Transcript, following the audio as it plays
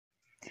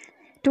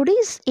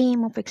Today's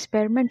aim of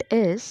experiment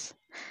is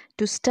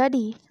to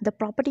study the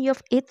property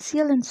of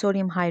HCl and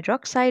sodium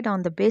hydroxide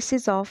on the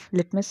basis of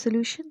litmus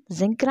solution,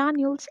 zinc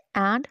granules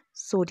and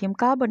sodium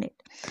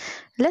carbonate.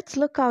 Let's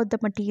look out the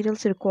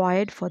materials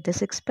required for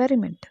this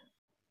experiment.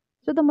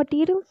 So the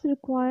materials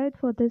required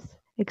for this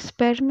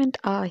experiment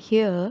are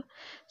here.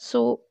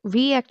 So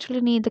we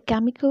actually need the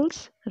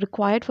chemicals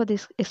required for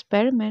this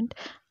experiment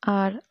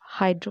are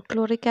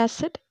hydrochloric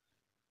acid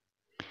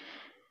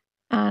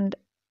and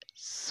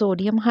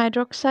sodium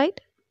hydroxide.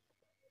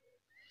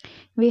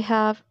 We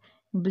have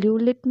blue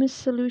litmus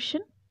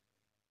solution,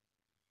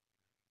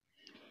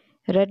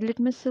 red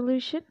litmus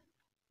solution.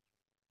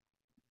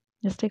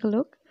 Let's take a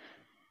look.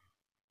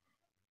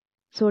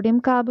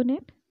 Sodium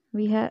carbonate.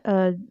 We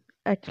have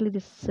actually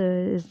this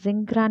is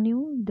zinc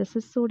granule. This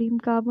is sodium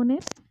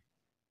carbonate,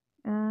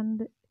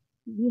 and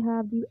we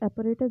have the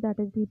apparatus, that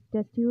is the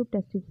test tube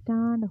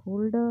stand,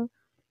 holder,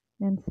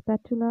 and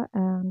spatula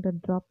and a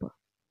dropper.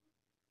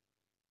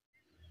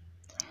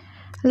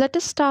 Let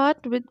us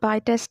start with by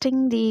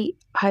testing the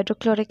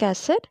hydrochloric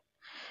acid.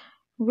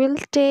 We'll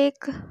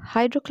take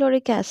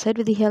hydrochloric acid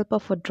with the help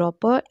of a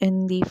dropper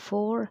in the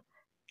 4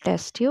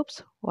 test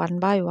tubes one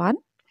by one.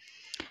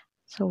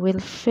 So we'll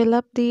fill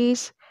up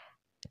these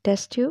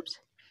test tubes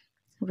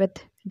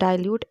with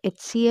dilute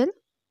HCl.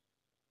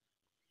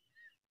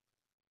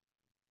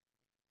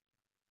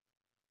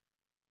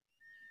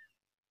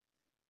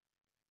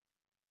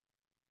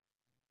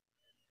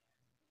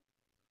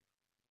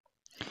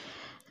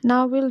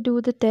 Now we'll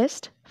do the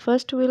test.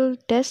 First we'll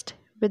test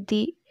with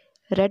the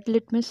red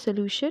litmus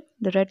solution.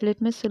 The red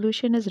litmus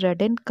solution is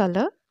red in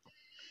color.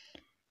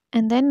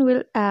 And then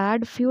we'll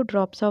add few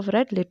drops of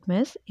red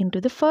litmus into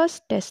the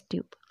first test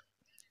tube.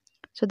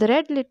 So the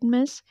red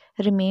litmus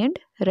remained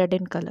red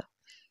in color.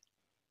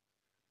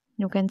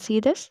 You can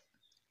see this.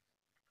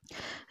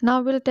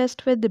 Now we'll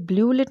test with the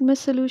blue litmus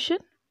solution.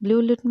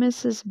 Blue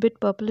litmus is a bit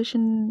purplish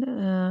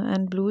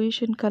and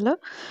bluish in color.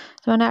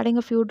 So on adding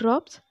a few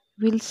drops,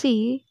 we'll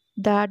see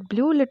that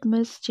blue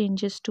litmus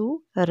changes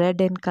to red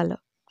in color.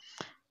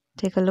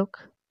 Take a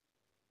look.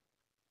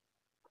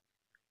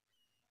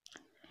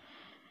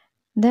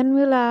 Then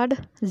we'll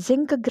add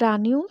zinc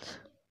granules.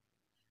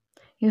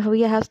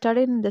 We have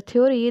studied in the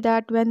theory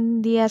that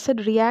when the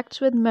acid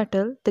reacts with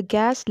metal, the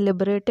gas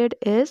liberated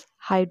is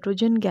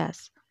hydrogen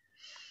gas.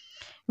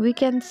 We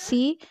can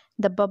see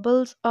the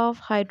bubbles of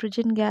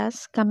hydrogen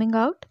gas coming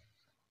out.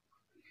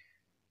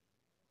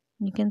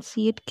 You can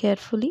see it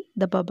carefully.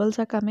 The bubbles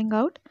are coming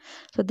out.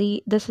 So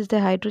this is the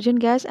hydrogen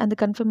gas, and the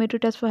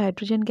confirmatory test for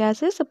hydrogen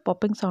gas is a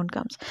popping sound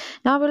comes.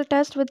 Now we'll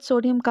test with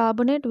sodium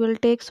carbonate. We'll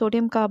take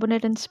sodium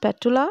carbonate in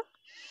spatula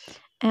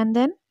and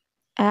then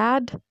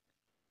add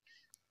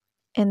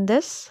in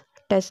this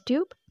test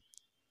tube.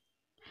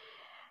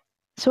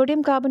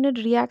 Sodium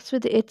carbonate reacts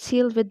with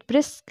HCl with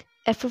brisk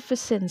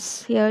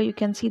effervescence. Here you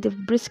can see the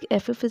brisk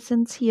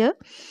effervescence here.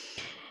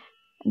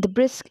 The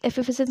brisk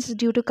effervescence is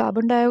due to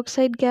carbon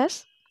dioxide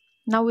gas.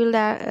 Now we'll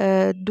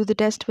do the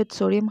test with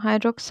sodium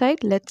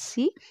hydroxide. Let's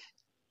see.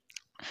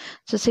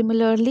 So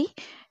similarly,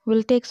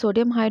 we'll take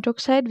sodium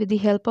hydroxide with the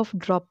help of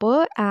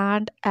dropper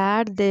and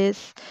add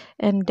this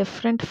in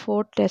different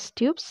 4 test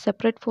tubes,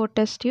 separate 4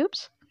 test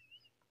tubes.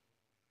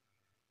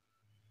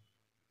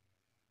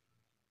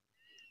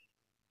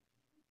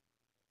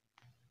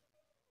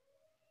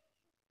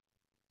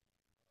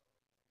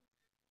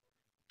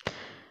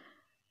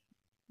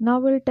 Now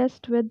we'll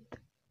test with,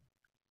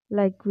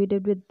 like we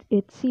did with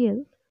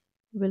HCl.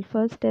 We'll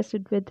first test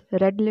it with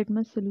red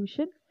litmus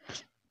solution.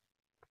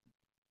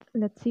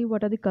 Let's see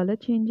what are the color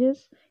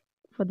changes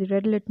for the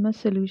red litmus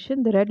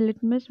solution. The red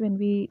litmus, when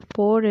we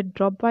pour it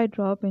drop by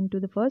drop into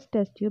the first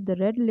test tube, the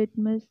red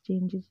litmus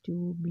changes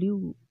to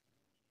blue.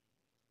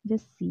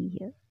 Just see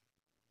here.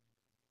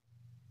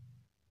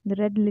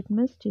 The red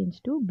litmus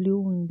changed to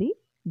blue in the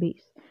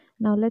base.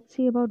 Now let's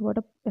see about what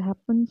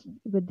happens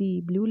with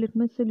the blue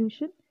litmus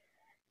solution.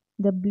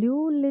 The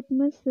blue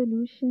litmus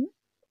solution,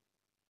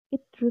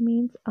 it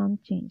remains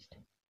unchanged.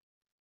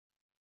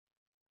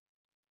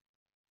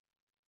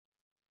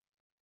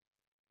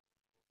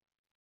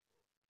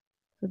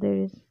 So there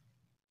is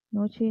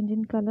no change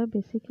in color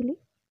basically.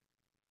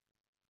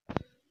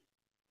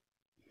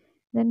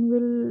 Then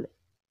we'll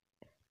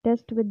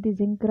test with the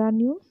zinc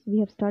granules. We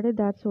have studied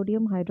that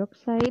sodium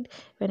hydroxide,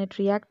 when it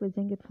reacts with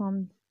zinc, it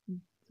forms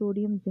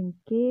sodium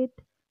zincate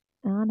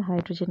and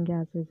hydrogen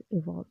gas is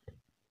evolved.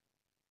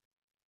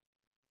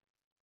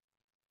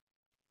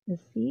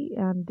 Let's see,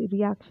 and the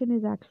reaction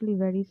is actually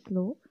very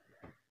slow.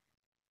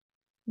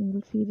 You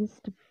will see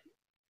this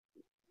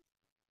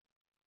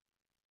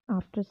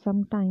after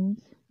some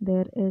times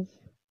there is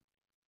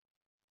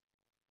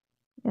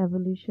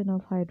evolution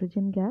of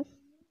hydrogen gas.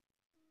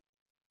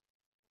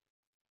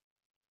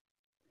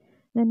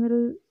 Then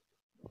we'll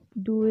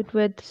do it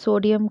with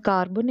sodium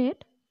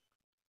carbonate.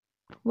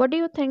 What do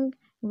you think?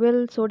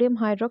 Will sodium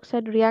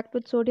hydroxide react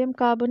with sodium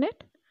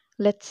carbonate?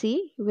 Let's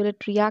see, will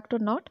it react or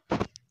not?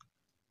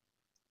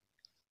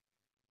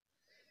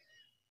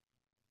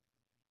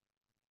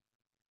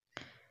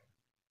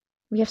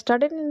 We have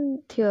studied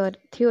in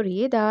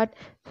theory that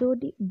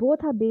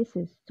both are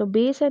bases. So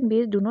base and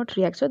base do not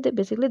react. So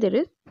basically there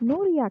is no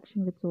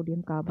reaction with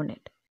sodium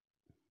carbonate.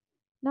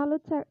 Now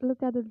let's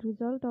look at the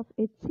result of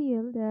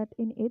HCl. That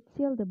in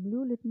HCl the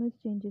blue litmus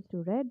changes to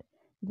red,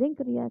 zinc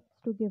reacts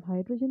to give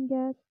hydrogen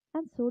gas,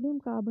 and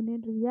sodium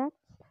carbonate reacts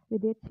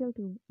with HCl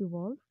to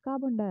evolve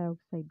carbon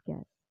dioxide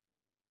gas.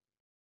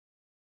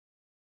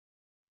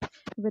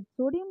 With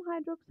sodium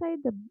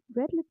hydroxide the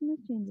red litmus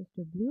changes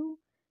to blue,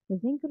 the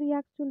zinc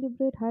reacts to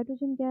liberate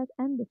hydrogen gas,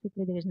 and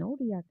basically there is no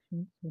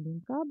reaction with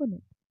sodium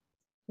carbonate.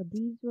 So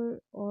these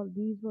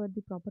were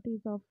the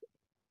properties of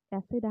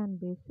acid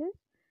and bases.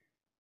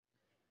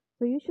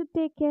 So you should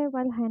take care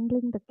while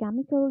handling the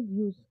chemical.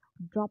 Use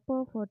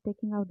dropper for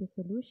taking out the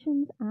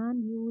solutions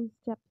and use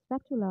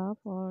spatula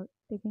for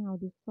taking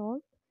out the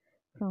salt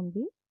from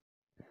the.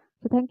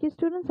 So thank you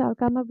students. I'll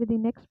come up with the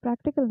next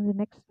practical in the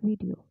next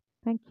video.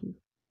 Thank you.